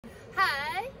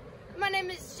Hi, my name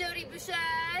is Jodi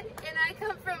and I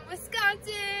come from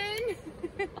Wisconsin.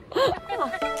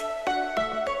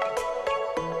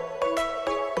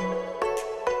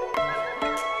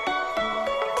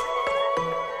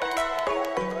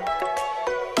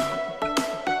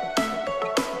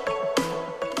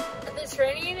 The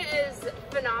training is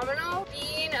phenomenal.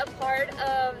 Being a part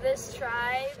of this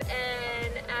tribe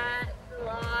and at the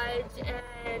lodge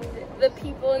and the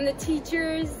people and the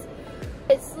teachers,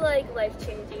 it's like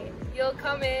life-changing. You'll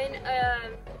come in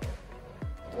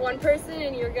one person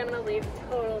and you're gonna leave a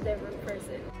total different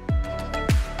person.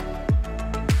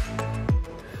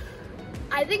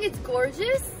 I think it's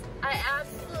gorgeous. I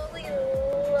absolutely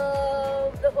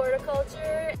love the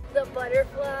horticulture, the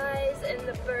butterflies and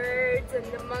the birds and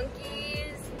the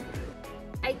monkeys.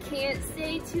 I can't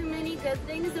say too many good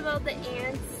things about the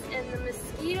ants and the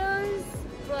mosquitoes,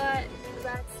 but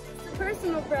that's just a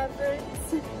personal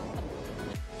preference.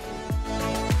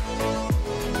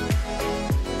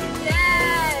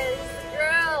 Yes,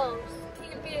 girls,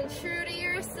 keep being true to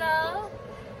yourself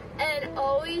and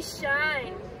always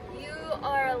shine. You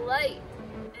are a light,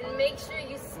 and make sure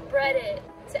you spread it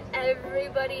to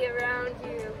everybody around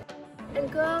you. And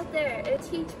go out there and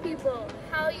teach people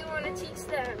how you want to teach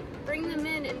them. Bring them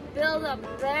in and build up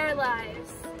their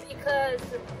lives, because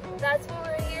that's what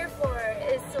we're here for,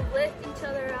 is to live